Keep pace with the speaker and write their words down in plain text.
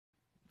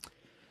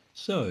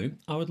So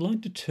I would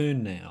like to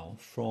turn now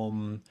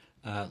from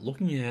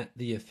looking at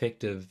the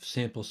effect of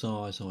sample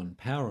size on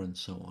power and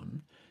so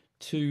on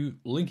to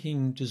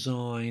linking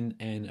design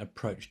and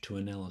approach to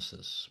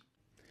analysis.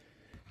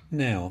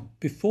 Now,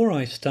 before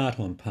I start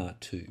on part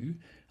two,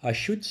 I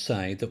should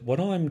say that what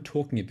I'm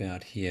talking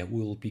about here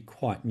will be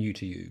quite new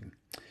to you.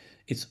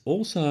 It's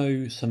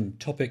also some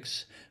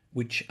topics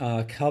which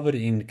are covered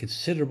in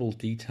considerable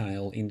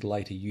detail in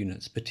later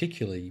units,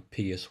 particularly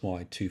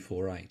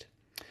PSY1105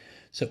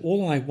 So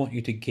all I want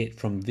you to get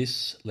from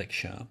this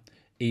lecture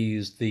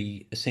is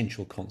the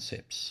essential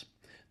concepts,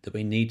 that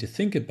we need to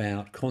think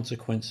about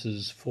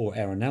consequences for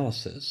our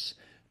analysis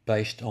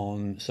based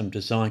on some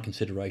design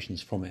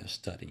considerations from our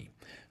study.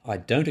 I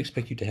don't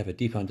expect you to have a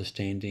deep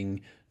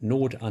understanding,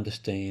 nor to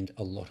understand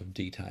a lot of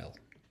detail.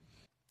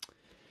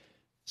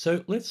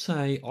 So let's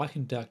say I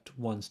conduct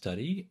one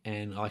study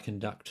and I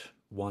conduct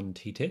one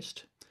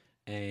t-test,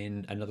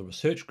 and another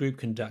research group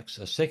conducts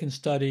a second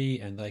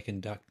study and they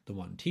conduct the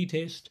one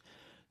t-test.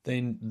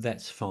 Then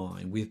that's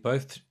fine. We've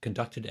both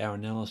conducted our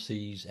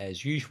analyses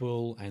as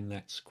usual, and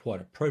that's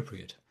quite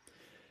appropriate.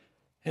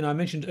 And I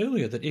mentioned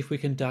earlier that if we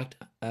conduct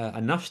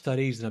enough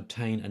studies and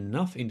obtain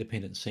enough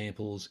independent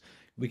samples,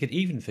 we could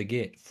even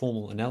forget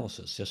formal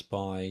analysis just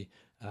by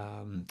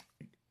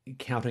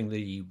counting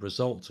the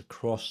results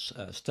across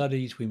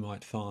studies. We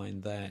might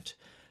find that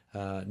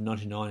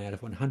 99 out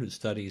of 100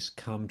 studies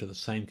come to the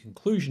same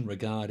conclusion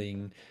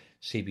regarding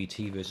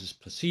CBT versus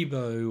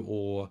placebo,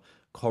 or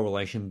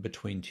correlation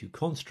between two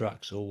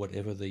constructs, or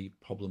whatever the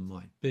problem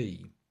might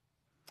be.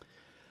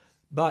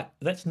 But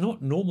that's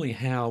not normally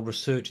how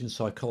research in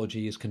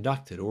psychology is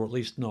conducted, or at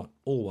least not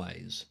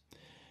always.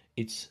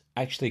 It's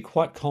actually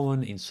quite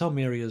common in some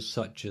areas,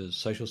 such as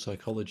social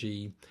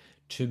psychology,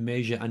 to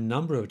measure a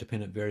number of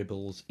dependent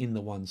variables in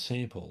the one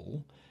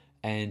sample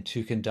and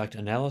to conduct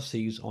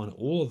analyses on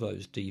all of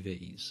those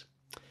DVs.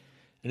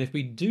 And if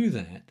we do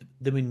that,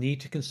 then we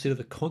need to consider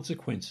the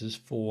consequences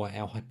for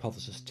our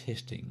hypothesis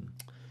testing.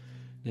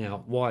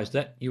 Now, why is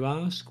that, you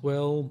ask?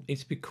 Well,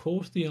 it's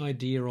because the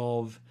idea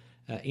of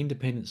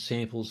independent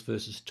samples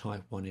versus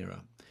type 1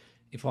 error.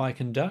 If I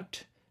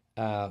conduct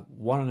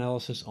one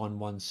analysis on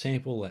one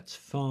sample, that's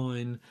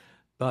fine,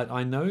 but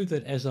I know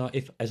that as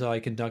I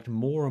conduct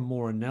more and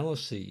more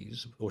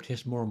analyses or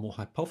test more and more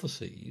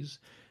hypotheses,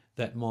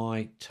 that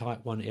my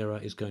type 1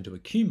 error is going to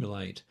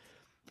accumulate,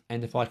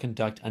 and if I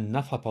conduct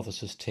enough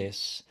hypothesis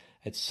tests,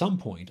 at some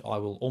point I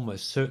will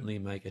almost certainly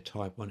make a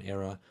type 1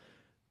 error.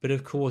 But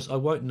of course, I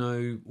won't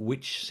know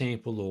which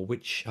sample or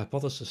which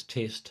hypothesis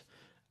test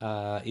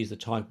is the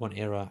type 1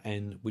 error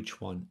and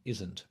which one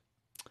isn't.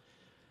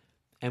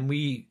 And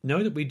we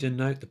know that we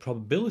denote the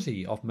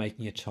probability of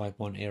making a type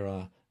 1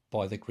 error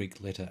by the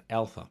Greek letter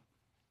alpha.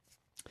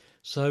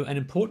 So an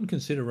important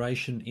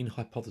consideration in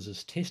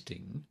hypothesis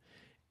testing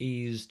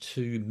is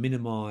to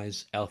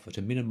minimize alpha,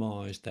 to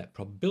minimize that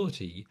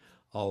probability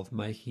of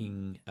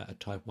making a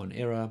type 1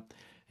 error.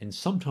 And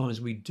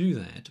sometimes we do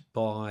that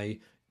by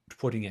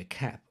putting a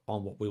cap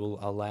on what we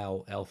will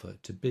allow alpha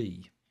to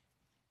be.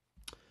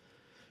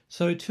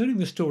 So turning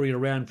the story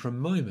around for a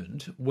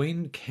moment,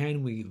 when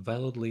can we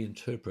validly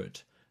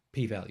interpret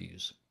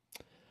p-values?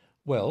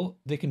 Well,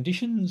 the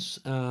conditions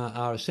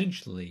are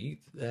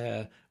essentially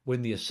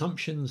when the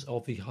assumptions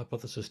of the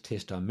hypothesis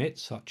test are met,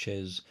 such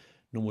as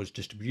normal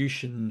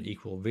distribution,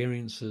 equal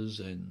variances,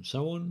 and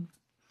so on.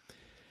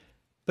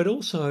 But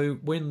also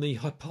when the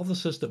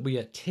hypothesis that we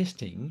are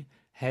testing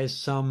has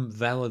some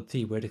valid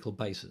theoretical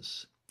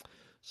basis.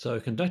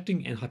 So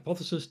conducting an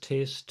hypothesis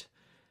test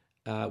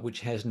which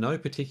has no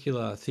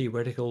particular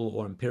theoretical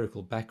or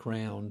empirical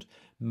background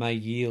may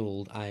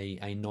yield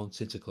a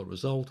nonsensical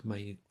result,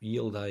 may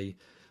yield a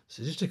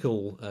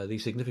statistically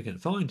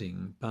significant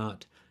finding,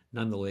 but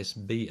nonetheless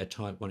be a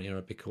type 1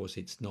 error because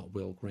it's not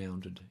well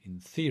grounded in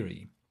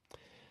theory.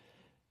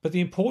 But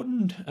the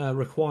important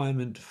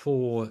requirement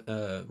for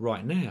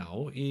right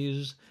now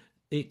is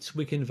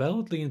we can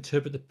validly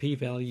interpret the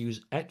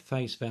p-values at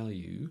face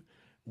value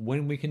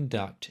when we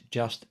conduct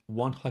just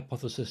one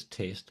hypothesis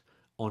test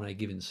on a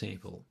given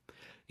sample.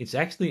 It's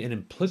actually an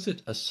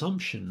implicit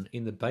assumption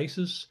in the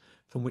basis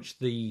from which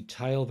the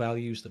tail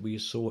values that we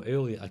saw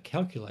earlier are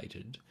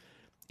calculated,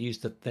 is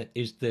that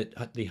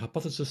the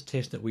hypothesis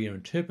test that we are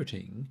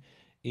interpreting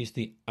is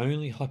the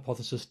only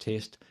hypothesis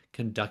test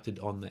conducted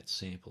on that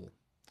sample.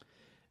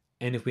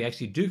 And if we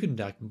actually do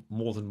conduct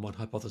more than one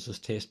hypothesis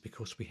test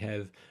because we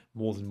have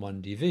more than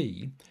one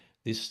DV,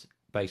 this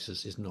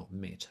basis is not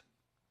met.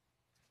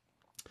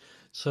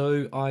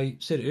 So I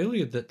said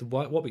earlier that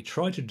what we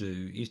try to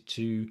do is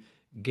to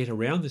get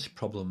around this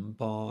problem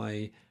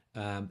by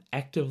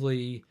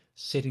actively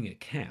setting a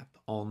cap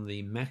on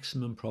the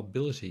maximum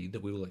probability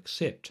that we will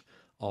accept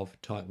of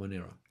type 1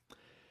 error.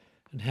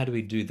 And how do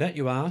we do that,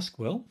 you ask?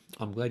 Well,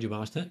 I'm glad you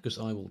asked that, because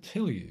I will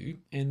tell you,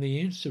 and the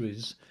answer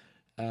is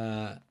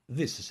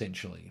this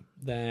essentially,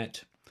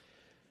 that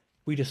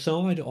we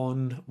decide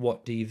on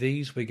what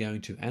DVs we're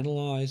going to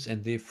analyse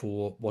and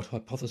therefore what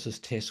hypothesis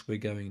tests we're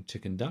going to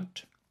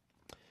conduct.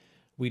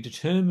 We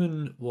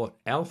determine what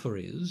alpha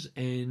is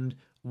and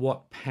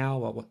what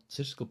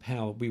statistical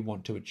power we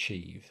want to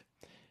achieve.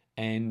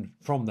 And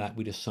from that,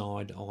 we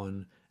decide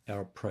on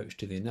our approach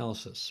to the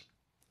analysis.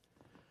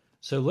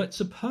 So let's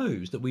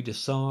suppose that we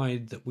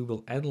decide that we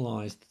will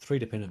analyze the three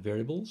dependent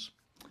variables.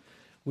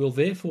 We'll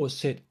therefore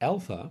set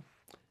alpha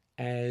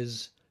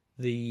as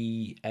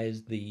the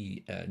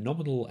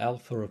nominal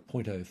alpha of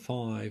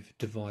 0.05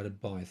 divided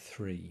by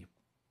 3.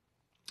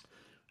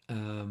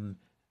 And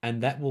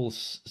that will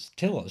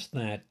tell us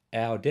that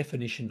our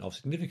definition of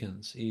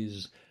significance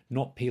is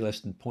not p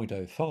less than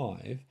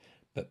 0.05,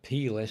 but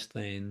p less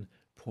than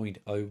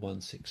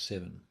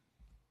 0.0167.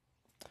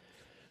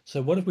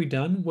 So what have we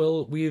done?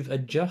 Well, we've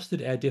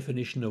adjusted our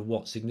definition of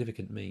what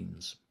significant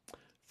means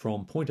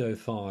from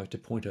 0.05 to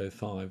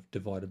 0.05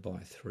 divided by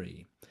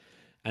 3.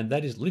 And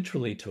that is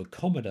literally to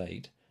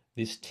accommodate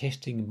this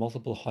testing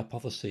multiple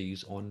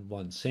hypotheses on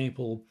one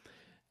sample,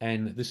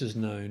 and this is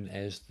known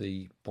as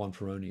the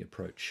Bonferroni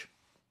approach.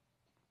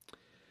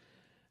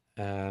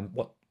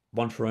 What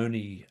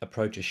Bonferroni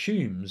approach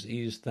assumes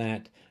is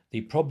that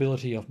the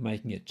probability of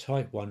making a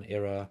type 1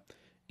 error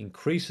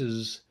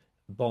increases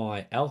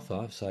by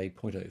alpha, say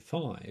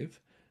 0.05,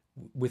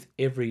 with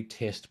every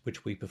test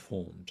which we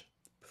perform.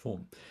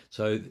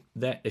 So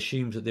that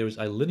assumes that there is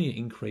a linear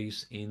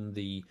increase in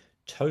the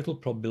total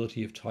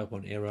probability of type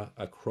 1 error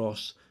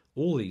across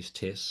all these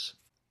tests.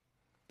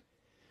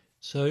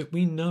 So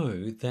we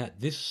know that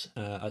this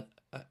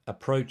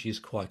approach is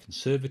quite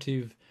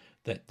conservative,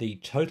 that the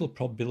total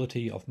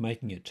probability of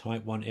making a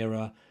type 1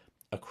 error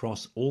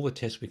across all the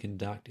tests we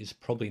conduct is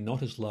probably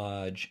not as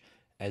large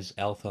as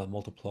alpha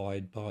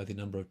multiplied by the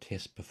number of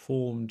tests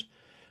performed,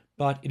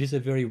 but it is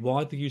a very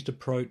widely used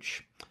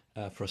approach.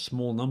 For a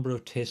small number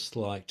of tests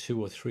like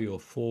 2 or 3 or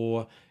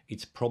 4,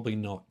 it's probably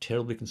not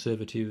terribly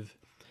conservative,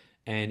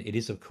 and it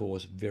is of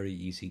course very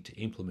easy to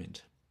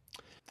implement.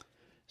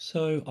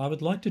 So I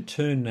would like to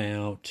turn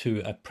now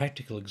to a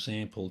practical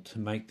example to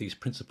make these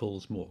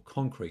principles more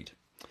concrete.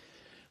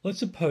 Let's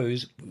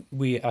suppose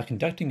we are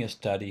conducting a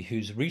study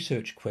whose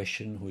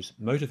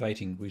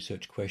motivating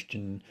research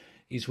question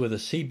is whether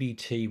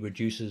CBT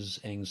reduces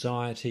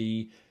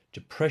anxiety,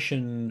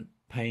 depression,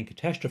 pain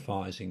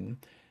catastrophizing,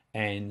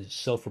 and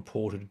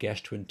self-reported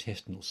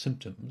gastrointestinal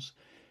symptoms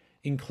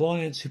in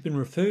clients who've been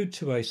referred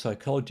to a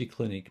psychology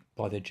clinic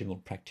by their general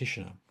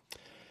practitioner.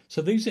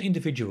 So these are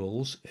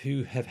individuals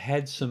who have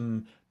had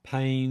some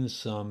pain,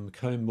 some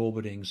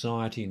comorbid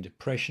anxiety and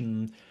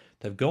depression.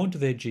 They've gone to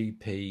their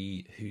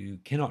GP who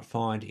cannot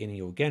find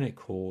any organic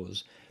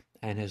cause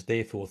and has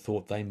therefore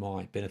thought they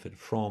might benefit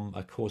from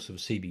a course of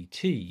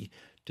CBT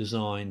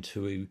designed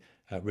to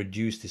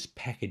reduce this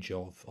package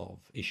of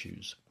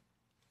issues.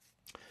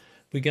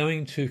 We're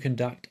going to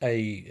conduct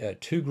a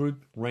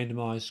two-group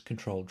randomized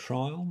controlled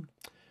trial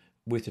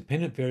with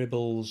dependent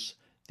variables,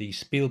 the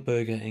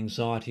Spielberger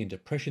anxiety and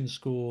depression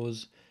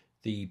scores,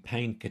 the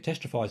pain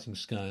catastrophizing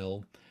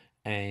scale,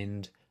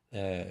 and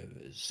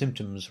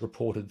symptoms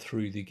reported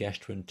through the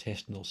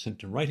gastrointestinal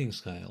symptom rating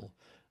scale,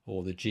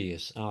 or the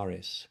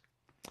GSRS.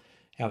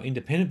 Our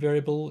independent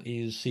variable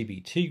is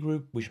CBT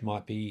group, which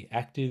might be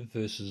active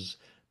versus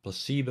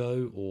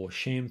placebo or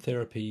sham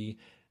therapy,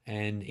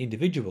 and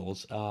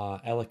individuals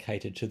are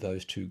allocated to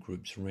those two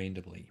groups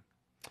randomly.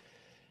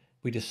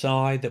 We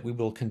decide that we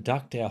will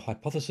conduct our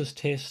hypothesis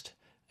test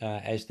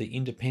as the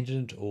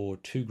independent or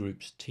two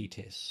groups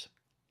t-tests.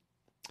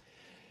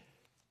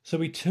 So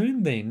we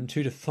turn then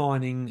to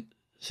defining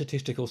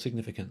statistical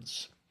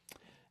significance.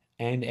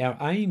 And our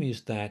aim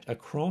is that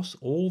across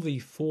all the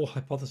 4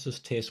 hypothesis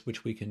tests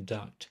which we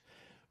conduct,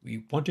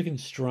 we want to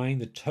constrain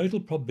the total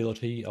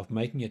probability of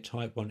making a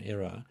type 1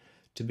 error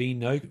to be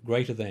no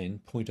greater than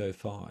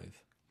 0.05.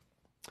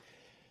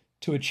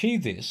 To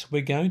achieve this,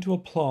 we're going to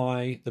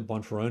apply the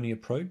Bonferroni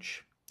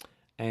approach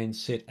and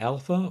set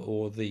alpha,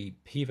 or the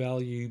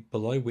p-value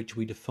below which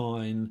we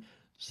define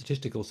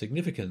statistical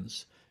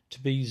significance,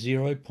 to be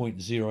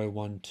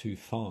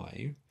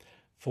 0.0125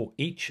 for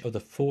each of the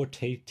 4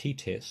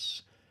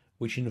 t-tests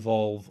which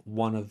involve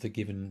one of the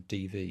given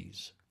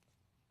DVs.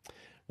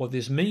 What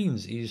this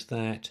means is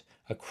that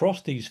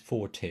across these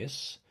 4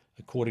 tests,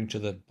 according to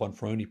the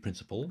Bonferroni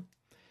principle,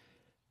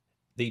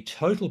 the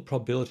total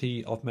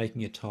probability of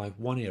making a type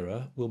 1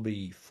 error will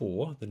be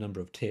 4, the number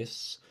of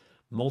tests,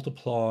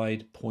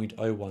 multiplied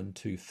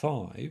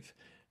 0.0125,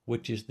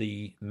 which is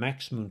the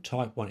maximum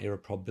type 1 error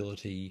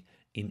probability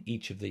in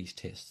each of these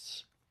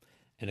tests.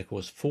 And of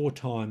course, 4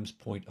 times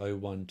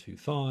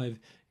 0.0125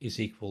 is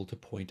equal to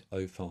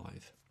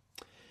 0.05.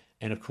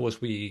 And of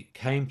course, we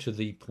came to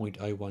the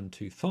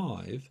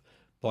 0.0125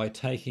 by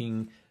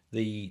taking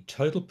the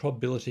total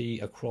probability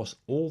across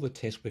all the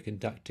tests we're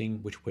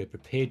conducting, which we're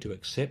prepared to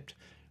accept,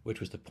 which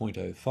was the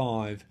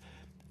 0.05,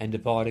 and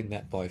dividing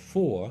that by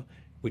 4,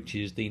 which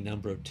is the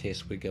number of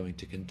tests we're going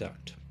to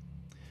conduct.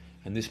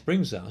 And this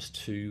brings us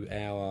to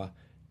our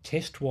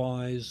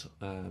test-wise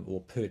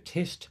or per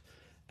test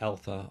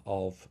alpha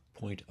of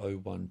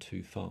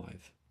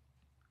 0.0125.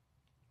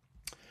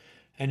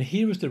 And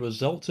here is the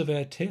results of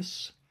our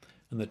tests.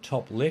 On the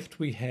top left,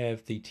 we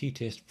have the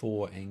t-test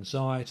for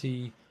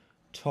anxiety,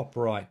 top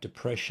right,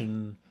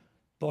 depression,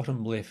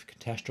 bottom left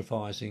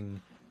catastrophizing,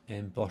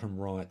 and bottom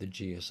right the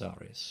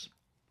GSRS.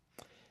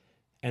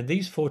 And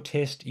these 4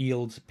 tests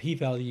yields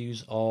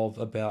p-values of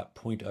about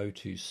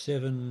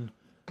 0.027,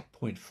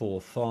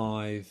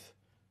 0.45,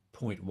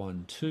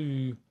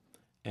 0.12,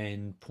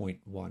 and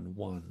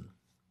 0.11.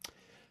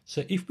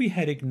 So if we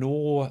had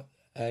ignored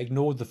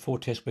the 4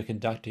 tests we're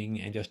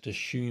conducting and just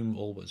assume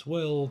all was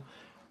well,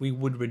 we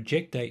would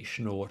reject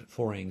H0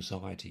 for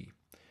anxiety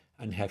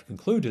and have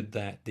concluded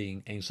that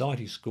the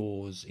anxiety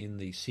scores in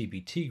the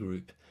CBT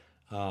group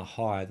are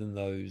higher than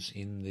those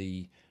in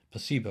the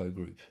placebo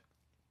group.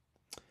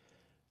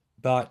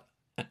 But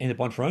in the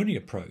Bonferroni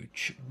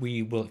approach,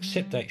 we will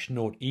accept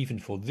H0 even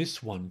for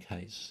this one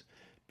case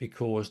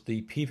because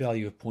the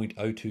p-value of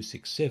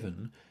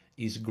 0.0267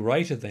 is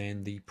greater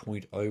than the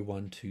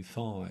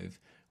 0.0125,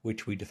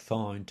 which we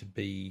define to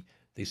be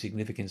the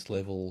significance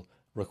level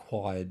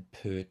required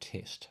per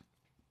test.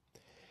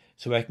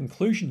 So our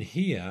conclusion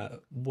here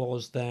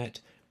was that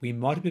we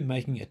might have been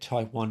making a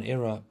type 1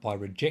 error by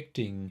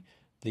rejecting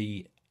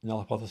the null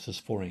hypothesis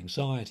for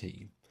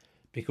anxiety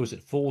because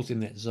it falls in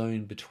that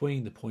zone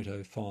between the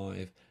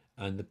 0.05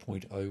 and the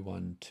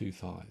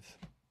 0.0125.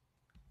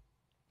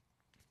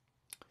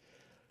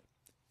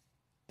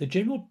 The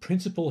general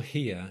principle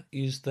here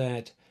is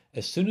that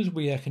as soon as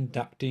we are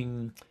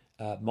conducting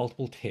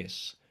multiple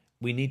tests,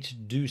 we need to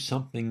do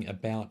something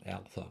about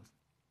alpha.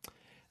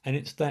 And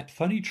it's that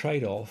funny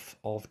trade-off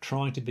of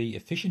trying to be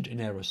efficient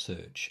in our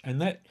research. And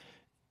that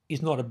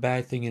is not a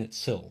bad thing in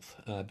itself,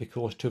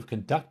 because to have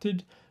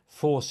conducted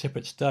 4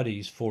 separate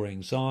studies for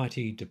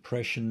anxiety,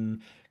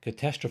 depression,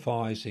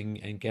 catastrophizing,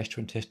 and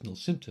gastrointestinal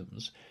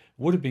symptoms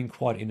would have been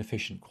quite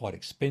inefficient, quite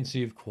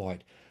expensive,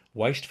 quite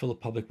wasteful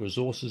of public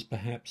resources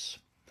perhaps.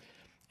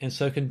 And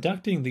so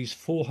conducting these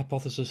 4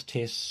 hypothesis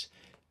tests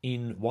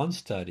in one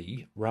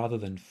study rather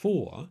than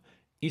 4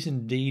 is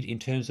indeed, in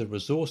terms of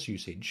resource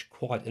usage,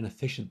 quite an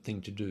efficient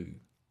thing to do.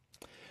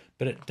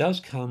 But it does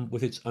come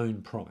with its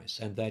own price,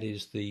 and that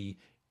is the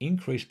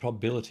increased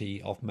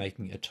probability of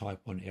making a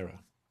type 1 error.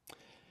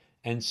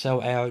 And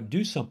so our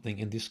do something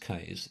in this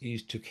case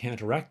is to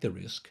counteract the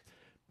risk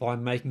by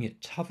making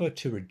it tougher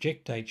to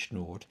reject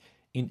H0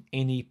 in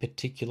any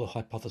particular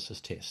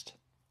hypothesis test.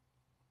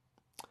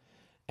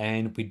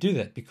 And we do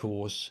that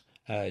because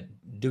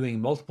doing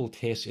multiple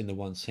tests in the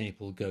one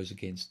sample goes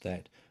against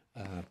that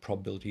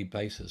probability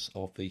basis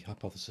of the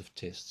hypothesis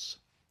tests.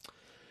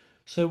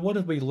 So what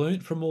have we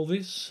learnt from all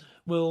this?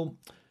 Well,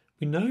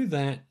 we know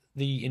that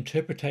the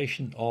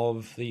interpretation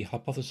of the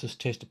hypothesis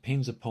test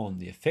depends upon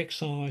the effect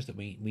size, that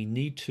we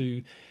need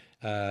to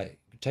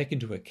take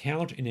into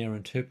account in our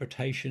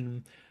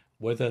interpretation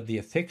whether the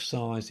effect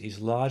size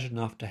is large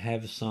enough to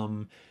have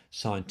some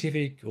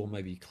scientific or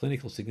maybe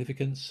clinical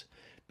significance,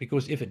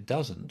 because if it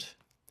doesn't,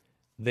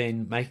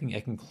 then making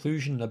a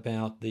conclusion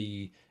about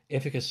the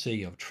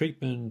efficacy of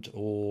treatment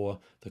or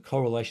the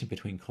correlation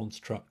between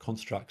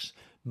constructs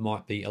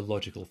might be a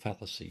logical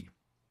fallacy.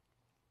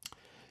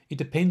 It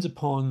depends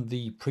upon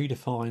the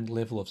predefined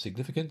level of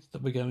significance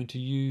that we're going to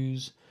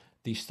use,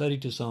 the study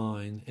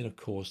design, and of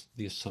course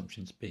the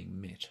assumptions being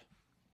met.